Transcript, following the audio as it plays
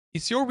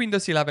Is your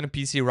Windows 11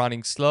 PC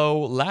running slow,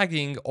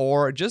 lagging,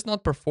 or just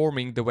not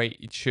performing the way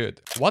it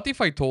should? What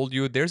if I told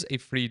you there's a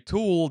free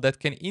tool that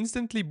can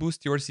instantly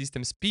boost your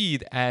system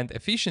speed and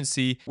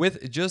efficiency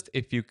with just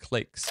a few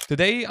clicks?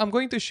 Today, I'm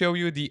going to show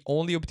you the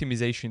only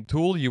optimization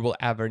tool you will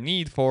ever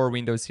need for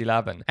Windows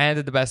 11. And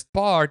the best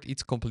part,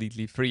 it's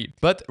completely free.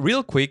 But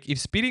real quick, if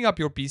speeding up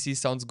your PC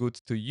sounds good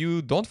to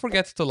you, don't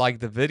forget to like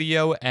the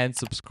video and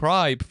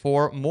subscribe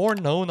for more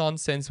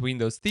no-nonsense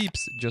Windows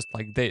tips just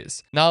like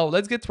this. Now,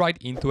 let's get right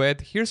into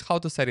it. Here's how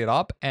to set it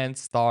up and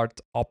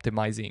start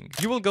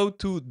optimizing. You will go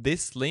to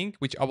this link,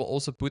 which I will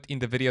also put in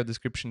the video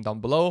description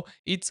down below.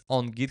 It's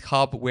on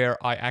GitHub where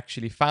I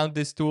actually found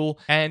this tool,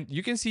 and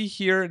you can see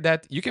here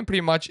that you can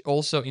pretty much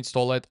also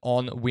install it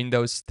on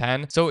Windows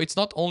 10. So it's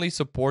not only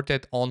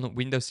supported on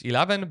Windows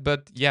 11,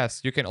 but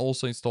yes, you can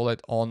also install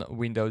it on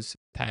Windows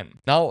 10.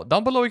 Now,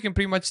 down below, you can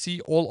pretty much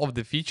see all of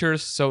the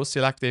features. So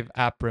selective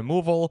app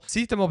removal,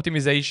 system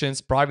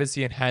optimizations,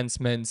 privacy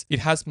enhancements. It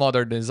has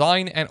modern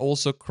design and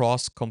also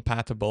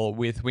cross-compatible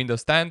with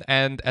Windows 10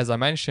 and, as I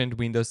mentioned,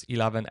 Windows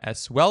 11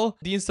 as well.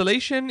 The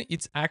installation,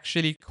 it's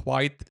actually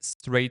quite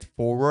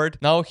straightforward.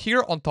 Now,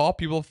 here on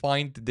top, you will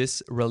find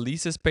this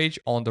releases page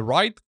on the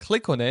right.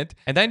 Click on it,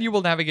 and then you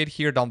will navigate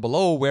here down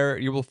below where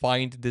you will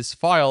find this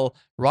file,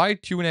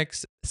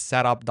 RyTuneX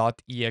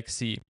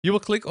setup.exe. You will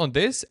click on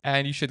this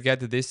and you should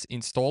get this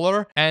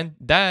installer, and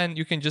then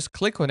you can just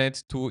click on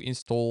it to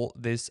install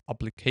this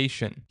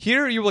application.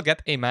 Here you will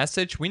get a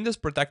message, Windows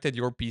protected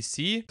your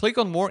PC. Click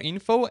on more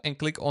info and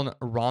click on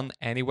run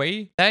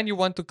anyway. Then you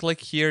want to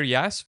click here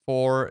yes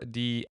for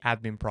the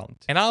admin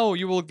prompt. And now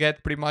you will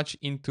get pretty much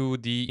into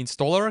the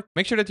installer.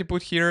 Make sure that you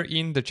put here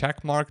in the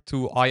check mark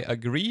to I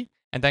agree,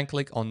 and then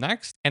click on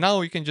next. And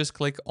now you can just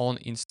click on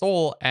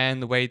install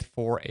and wait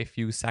for a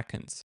few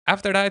seconds.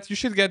 After that, you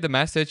should get the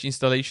message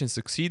installation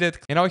succeeded.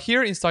 And now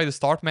here inside the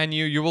start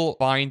menu, you will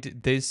find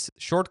this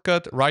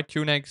shortcut,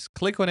 RyTuneX.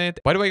 Click on it.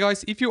 By the way,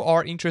 guys, if you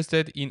are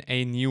interested in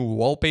a new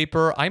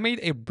wallpaper, I made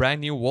a brand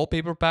new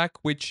wallpaper pack,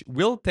 which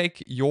will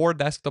take your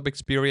desktop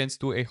experience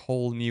to a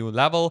whole new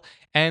level.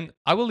 And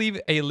I will leave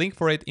a link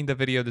for it in the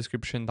video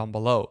description down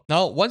below.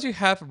 Now, once you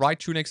have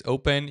RyTuneX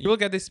open, you will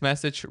get this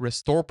message,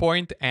 restore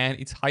point, and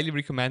it's highly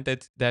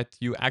recommended that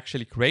you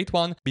actually create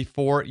one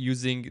before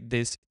using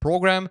this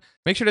program.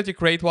 Make sure that you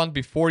create one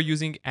before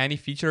using any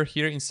feature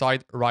here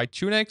inside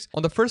RyTuneX.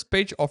 On the first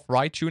page of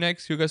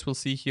RyTuneX, you guys will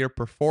see here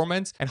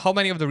performance and how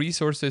many of the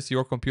resources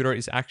your computer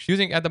is actually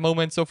using at the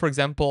moment. So for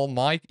example,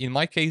 in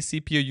my case,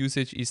 CPU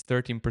usage is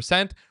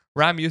 13%,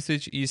 RAM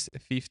usage is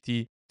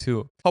 52%.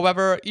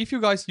 However, if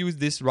you guys use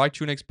this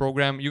RyTuneX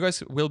program, you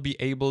guys will be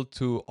able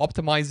to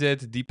optimize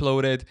it,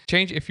 deploy it,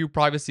 change a few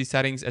privacy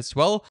settings as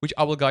well, which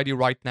I will guide you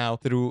right now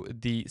through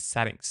the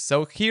settings.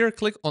 So here,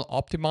 click on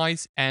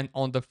optimize, and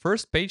on the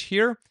first page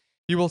here,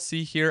 you will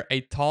see here a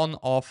ton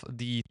of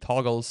the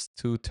toggles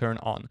to turn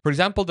on. For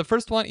example, the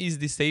first one is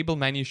disable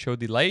menu show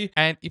delay.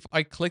 And if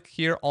I click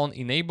here on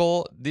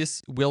enable,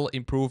 this will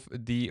improve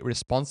the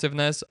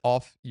responsiveness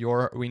of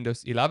your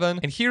Windows 11.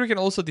 And here you can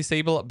also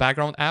disable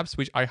background apps,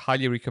 which I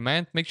highly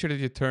recommend. Make sure that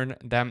you turn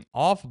them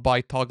off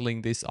by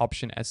toggling this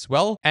option as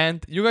well.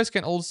 And you guys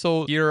can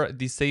also here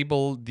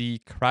disable the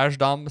crash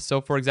dump. So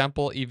for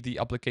example, if the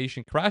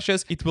application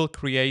crashes, it will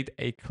create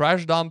a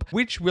crash dump,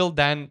 which will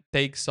then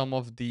take some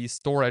of the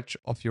storage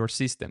of your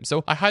system.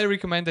 So I highly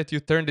recommend that you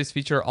turn this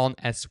feature on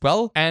as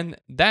well. And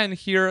then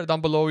here down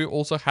below, you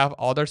also have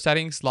other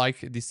settings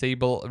like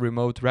disable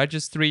remote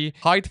registry,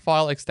 hide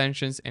file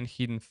extensions and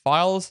hidden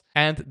files.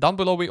 And down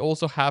below, we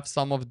also have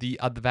some of the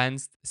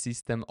advanced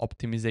system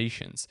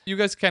optimizations. You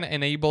guys can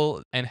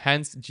enable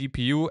enhanced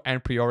GPU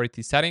and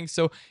priority settings.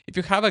 So if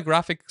you have a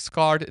graphics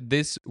card,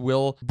 this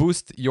will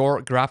boost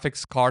your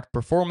graphics card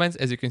performance.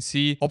 As you can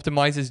see,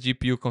 optimizes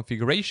GPU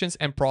configurations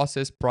and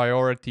process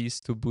priorities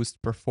to boost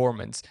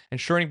performance,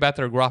 ensuring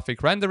better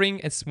graphic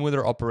rendering and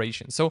smoother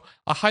operation. So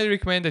I highly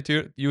recommend that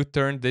you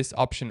turn this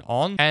option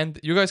on. And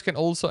you guys can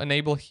also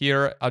enable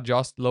here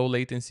adjust low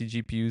latency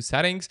GPU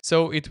settings.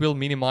 So it will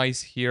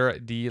minimize here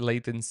the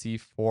latency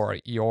for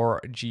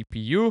your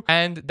GPU.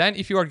 And then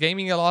if you are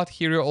gaming a lot,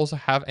 here you also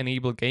have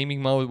enable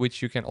gaming mode,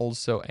 which you can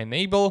also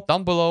enable.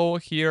 Down below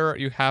here,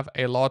 you have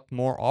a lot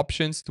more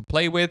options to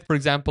play with. For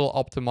example,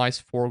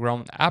 optimize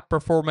foreground app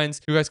performance.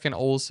 You guys can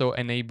also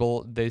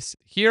enable this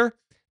here.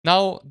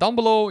 Now, down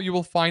below, you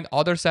will find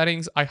other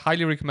settings. I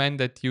highly recommend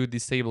that you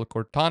disable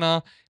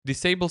Cortana,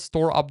 disable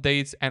store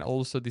updates, and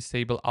also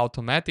disable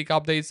automatic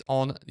updates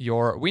on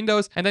your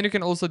Windows. And then you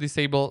can also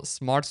disable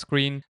smart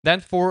screen. Then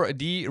for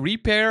the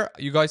repair,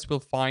 you guys will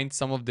find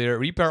some of the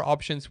repair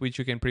options, which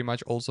you can pretty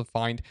much also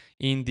find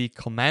in the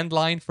command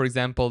line. For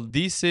example,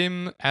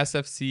 DSIM,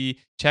 SFC,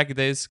 check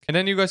disk. And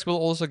then you guys will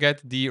also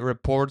get the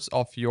reports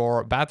of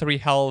your battery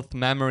health,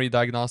 memory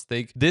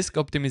diagnostic, disk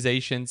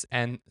optimizations,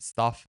 and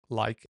stuff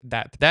like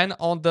that. Then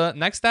on the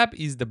next step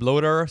is the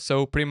bloater.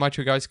 So pretty much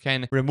you guys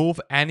can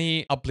remove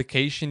any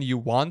application information you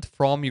want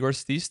from your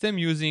system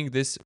using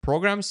this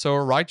program, so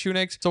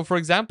RyTuneX. So for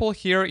example,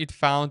 here it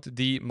found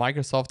the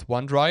Microsoft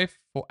OneDrive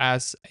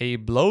as a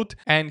bloat,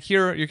 and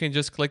here you can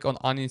just click on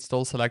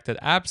uninstall selected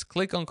apps,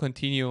 click on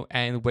continue,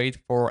 and wait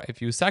for a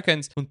few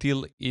seconds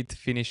until it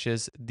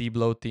finishes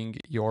debloating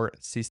your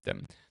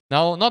system.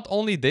 Now, not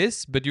only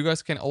this, but you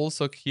guys can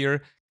also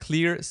here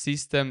clear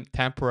system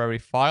temporary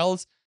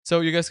files.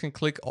 So you guys can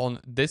click on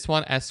this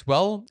one as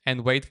well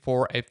and wait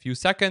for a few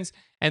seconds,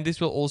 and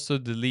this will also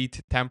delete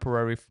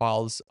temporary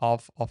files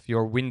of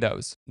your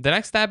Windows. The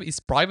next tab is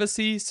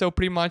privacy. So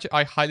pretty much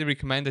I highly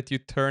recommend that you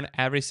turn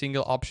every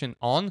single option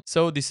on.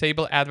 So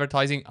disable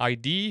advertising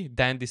ID,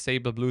 then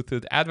disable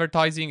Bluetooth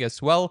advertising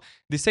as well,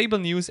 disable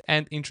news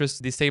and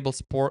interest, disable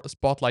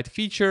spotlight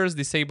features,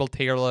 disable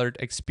tailored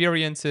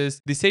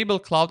experiences, disable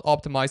cloud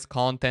optimized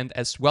content,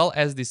 as well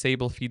as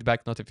disable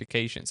feedback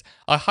notifications.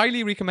 I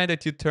highly recommend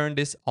that you turn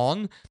this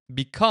on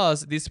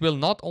because this will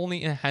not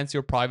only enhance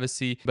your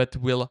privacy, but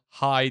will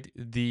hide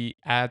the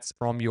ads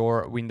from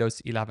your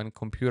Windows 11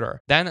 computer.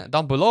 Then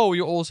down below,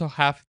 you also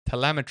have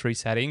telemetry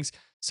settings.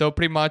 So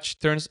pretty much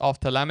turns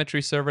off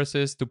telemetry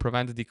services to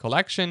prevent the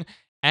collection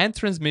and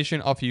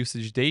transmission of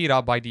usage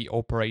data by the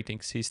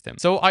operating system.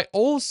 So I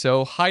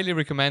also highly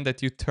recommend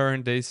that you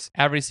turn this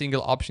every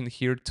single option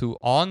here to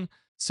on,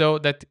 so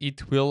that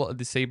it will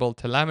disable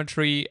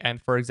telemetry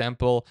and, for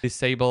example,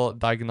 disable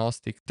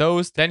diagnostic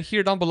toast. Then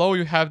here down below,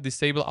 you have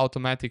disable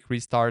automatic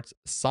restarts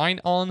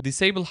sign on,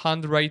 disable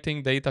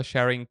handwriting data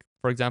sharing.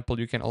 For example,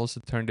 you can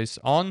also turn this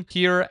on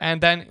here, and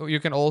then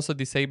you can also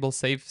disable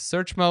safe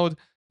search mode.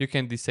 You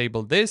can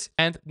disable this.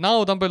 And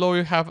now down below,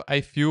 you have a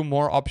few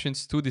more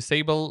options to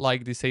disable,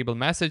 like disable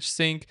message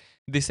sync,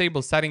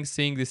 disable settings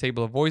sync,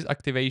 disable voice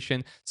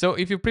activation. So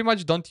if you pretty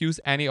much don't use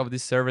any of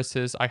these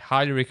services, I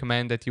highly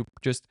recommend that you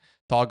just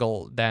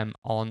toggle them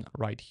on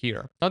right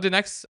here. Now the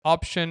next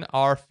option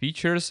are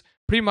features.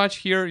 Pretty much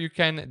here you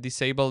can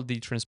disable the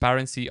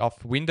transparency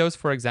of Windows,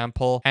 for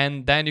example,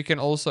 and then you can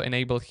also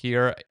enable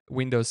here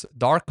Windows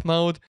dark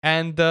mode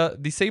and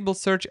disable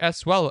search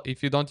as well.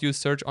 If you don't use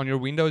search on your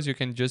Windows, you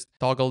can just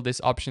toggle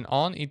this option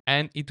on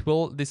and it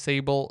will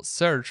disable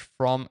search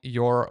from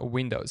your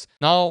Windows.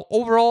 Now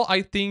overall,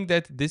 I think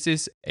that this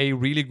is a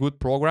really good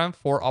program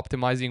for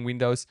optimizing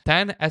Windows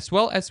 10 as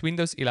well as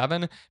Windows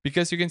 11,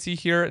 because you can see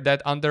here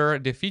that under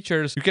the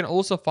features, you can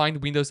also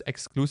find Windows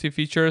exclusive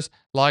features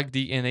like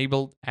the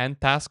enabled and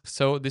task.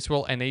 So this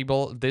will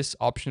enable this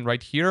option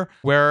right here,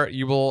 where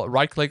you will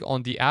right click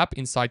on the app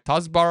inside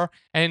taskbar,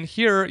 and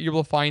here you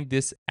will find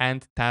this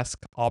end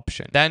task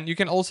option. Then you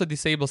can also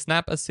disable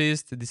snap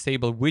assist,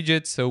 disable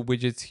widgets, so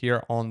widgets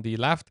here on the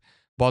left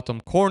bottom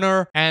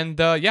corner, and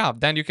yeah,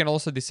 then you can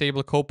also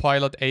disable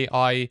Copilot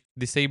AI,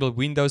 disable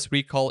Windows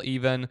recall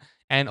even,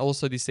 and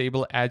also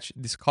disable Edge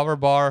discover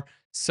bar.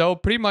 So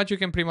pretty much you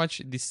can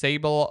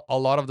disable a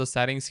lot of the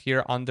settings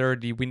here under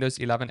the Windows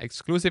 11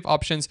 exclusive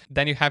options.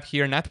 Then you have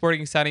here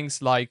networking settings,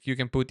 like you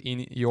can put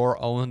in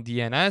your own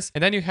DNS.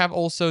 And then you have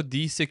also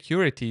the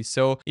security.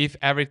 So if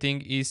everything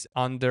is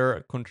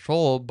under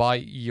control by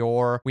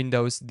your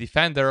Windows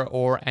Defender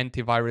or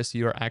antivirus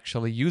you're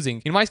actually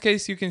using. In my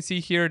case, you can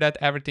see here that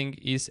everything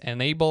is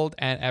enabled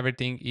and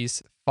everything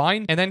is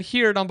fine. And then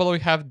here down below, you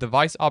have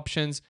device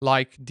options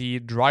like the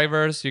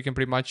drivers. You can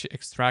pretty much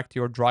extract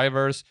your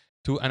drivers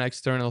to an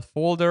external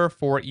folder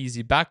for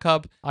easy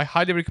backup. I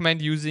highly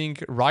recommend using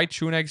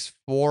RyTuneX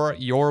for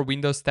your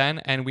Windows 10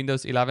 and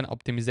Windows 11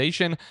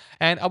 optimization,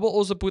 and I will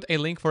also put a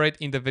link for it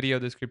in the video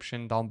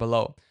description down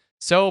below.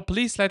 So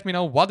please let me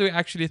know what do you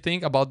actually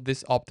think about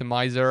this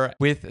optimizer.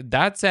 With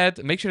that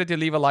said, make sure that you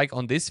leave a like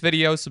on this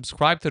video,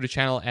 subscribe to the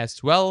channel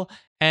as well,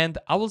 and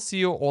I will see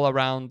you all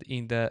around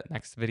in the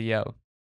next video.